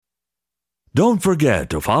Don't forget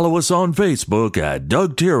to follow us on Facebook at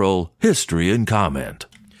Doug Tyrrell History and Comment.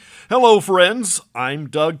 Hello, friends. I'm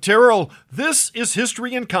Doug Tyrrell. This is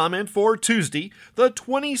History and Comment for Tuesday, the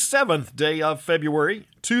 27th day of February,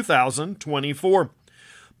 2024.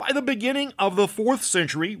 By the beginning of the 4th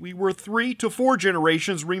century, we were 3 to 4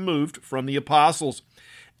 generations removed from the apostles,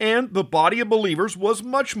 and the body of believers was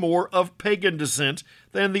much more of pagan descent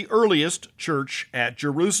than the earliest church at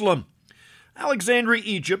Jerusalem. Alexandria,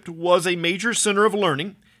 Egypt was a major center of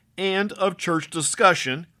learning and of church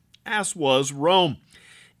discussion, as was Rome.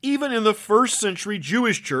 Even in the 1st century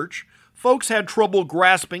Jewish church, folks had trouble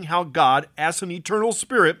grasping how God, as an eternal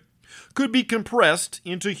spirit, could be compressed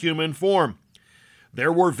into human form.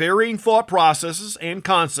 There were varying thought processes and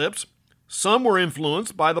concepts. Some were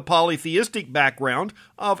influenced by the polytheistic background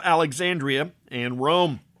of Alexandria and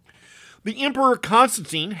Rome. The Emperor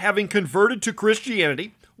Constantine, having converted to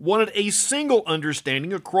Christianity, wanted a single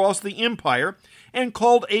understanding across the empire and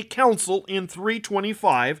called a council in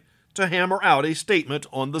 325 to hammer out a statement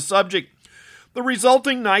on the subject. The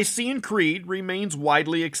resulting Nicene Creed remains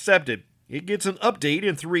widely accepted. It gets an update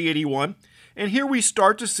in 381, and here we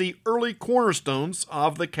start to see early cornerstones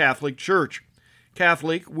of the Catholic Church.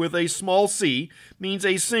 Catholic with a small c means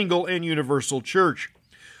a single and universal church.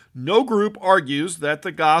 No group argues that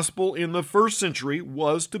the gospel in the 1st century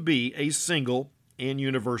was to be a single and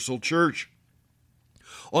universal church.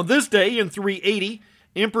 On this day in 380,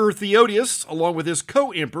 Emperor Theodosius, along with his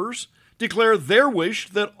co-emperors, declared their wish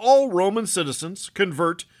that all Roman citizens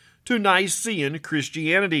convert to Nicene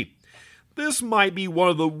Christianity. This might be one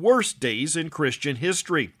of the worst days in Christian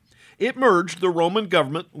history. It merged the Roman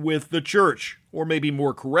government with the church, or maybe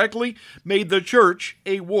more correctly, made the church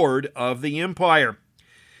a ward of the empire.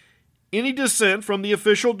 Any dissent from the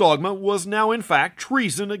official dogma was now in fact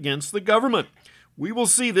treason against the government. We will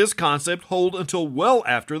see this concept hold until well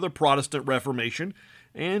after the Protestant Reformation,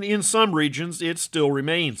 and in some regions it still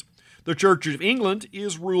remains. The Church of England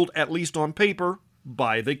is ruled, at least on paper,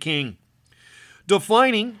 by the king.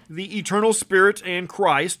 Defining the eternal spirit and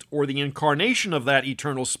Christ, or the incarnation of that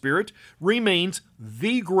eternal spirit, remains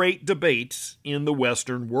the great debate in the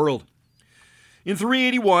Western world. In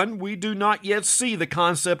 381, we do not yet see the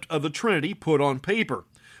concept of the Trinity put on paper,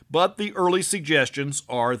 but the early suggestions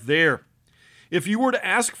are there. If you were to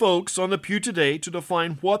ask folks on the pew today to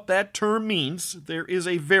define what that term means, there is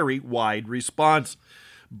a very wide response.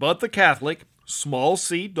 But the Catholic, small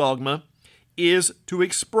c dogma, is to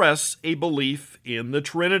express a belief in the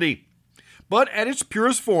Trinity. But at its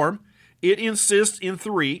purest form, it insists in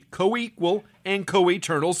 3 co-equal and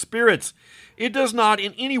co-eternal spirits. It does not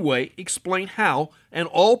in any way explain how an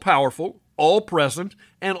all-powerful, all-present,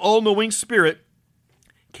 and all-knowing spirit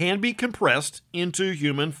can be compressed into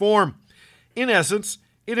human form. In essence,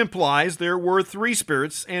 it implies there were 3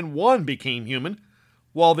 spirits and one became human,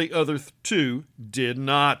 while the other 2 did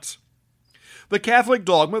not. The Catholic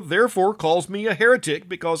dogma therefore calls me a heretic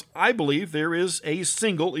because I believe there is a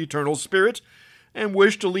single eternal spirit and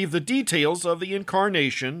wish to leave the details of the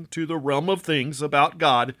incarnation to the realm of things about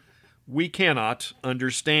God we cannot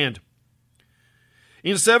understand.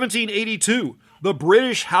 In 1782, the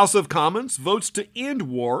British House of Commons votes to end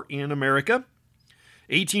war in America.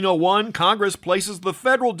 1801, Congress places the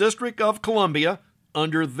Federal District of Columbia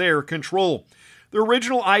under their control. The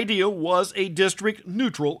original idea was a district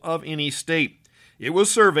neutral of any state. It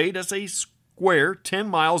was surveyed as a square 10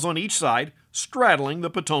 miles on each side, straddling the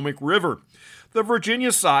Potomac River. The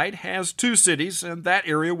Virginia side has 2 cities, and that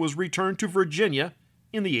area was returned to Virginia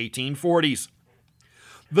in the 1840s.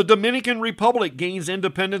 The Dominican Republic gains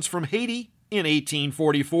independence from Haiti in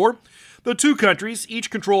 1844. The 2 countries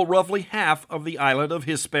each control roughly half of the island of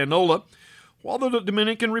Hispaniola. While the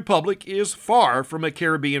Dominican Republic is far from a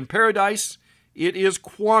Caribbean paradise, it is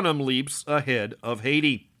quantum leaps ahead of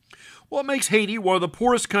Haiti. What makes Haiti one of the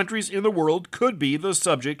poorest countries in the world could be the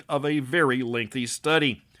subject of a very lengthy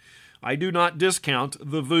study. I do not discount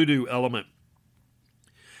the voodoo element.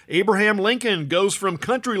 Abraham Lincoln goes from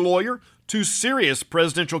country lawyer to serious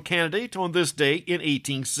presidential candidate on this day in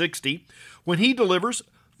 1860 when he delivers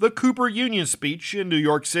the Cooper Union speech in New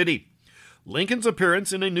York City. Lincoln's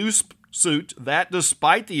appearance in a new suit that,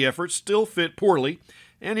 despite the effort, still fit poorly,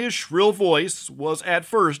 and his shrill voice was at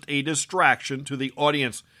first a distraction to the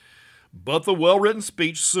audience. But the well-written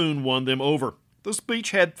speech soon won them over. The speech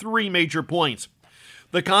had 3 major points.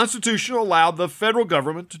 The Constitution allowed the federal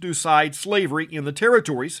government to decide slavery in the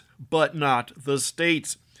territories, but not the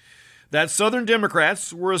states. That Southern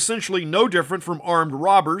Democrats were essentially no different from armed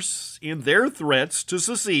robbers in their threats to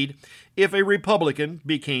secede if a Republican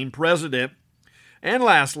became president. And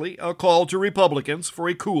lastly, a call to Republicans for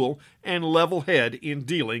a cool and level head in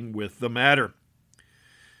dealing with the matter.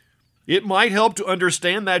 It might help to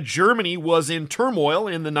understand that Germany was in turmoil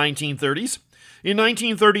in the 1930s. In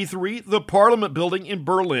 1933, the Parliament building in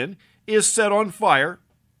Berlin is set on fire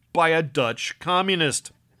by a Dutch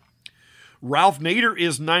communist. Ralph Nader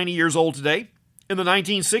is 90 years old today. In the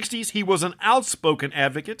 1960s, he was an outspoken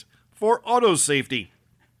advocate for auto safety.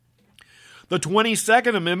 The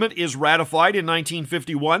 22nd Amendment is ratified in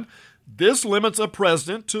 1951. This limits a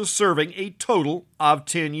president to serving a total of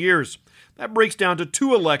 10 years. That breaks down to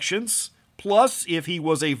 2 elections, plus if he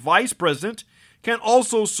was a vice president, can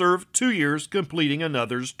also serve 2 years, completing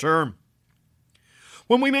another's term.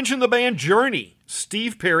 When we mention the band Journey,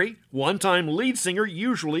 Steve Perry, one-time lead singer,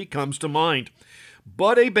 usually comes to mind.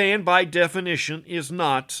 But a band, by definition, is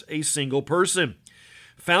not a single person.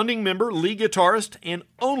 Founding member, lead guitarist, and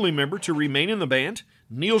only member to remain in the band,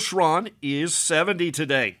 Neil Schron, is 70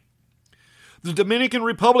 today. The Dominican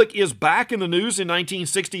Republic is back in the news in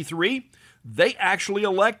 1963. They actually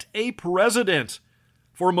elect a president.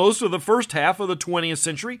 For most of the first half of the 20th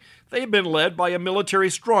century, they have been led by a military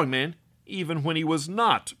strongman, even when he was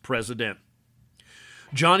not president.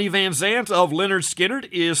 Johnny Van Zant of Lynyrd Skynyrd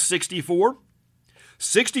is 64.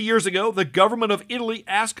 60 years ago, the government of Italy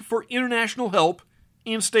asked for international help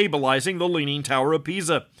in stabilizing the Leaning Tower of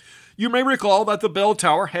Pisa. You may recall that the bell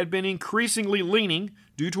tower had been increasingly leaning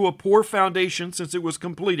due to a poor foundation since it was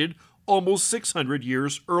completed almost 600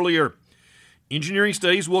 years earlier. Engineering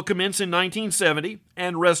studies will commence in 1970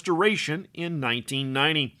 and restoration in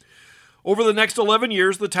 1990. Over the next 11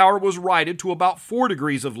 years, the tower was righted to about 4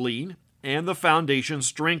 degrees of lean and the foundation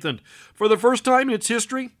strengthened. For the first time in its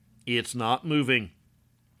history, it's not moving.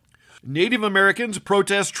 Native Americans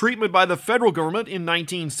protest treatment by the federal government in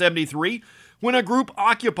 1973 when a group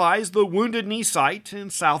occupies the Wounded Knee site in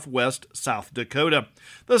southwest South Dakota.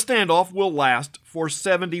 The standoff will last for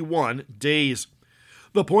 71 days.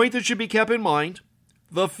 The point that should be kept in mind,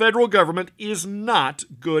 the federal government is not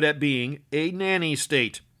good at being a nanny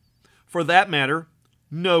state. For that matter,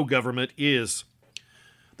 no government is.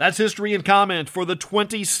 That's History and Comment for the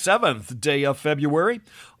 27th day of February.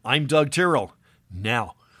 I'm Doug Tyrrell.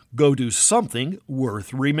 Now, go do something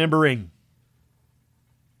worth remembering.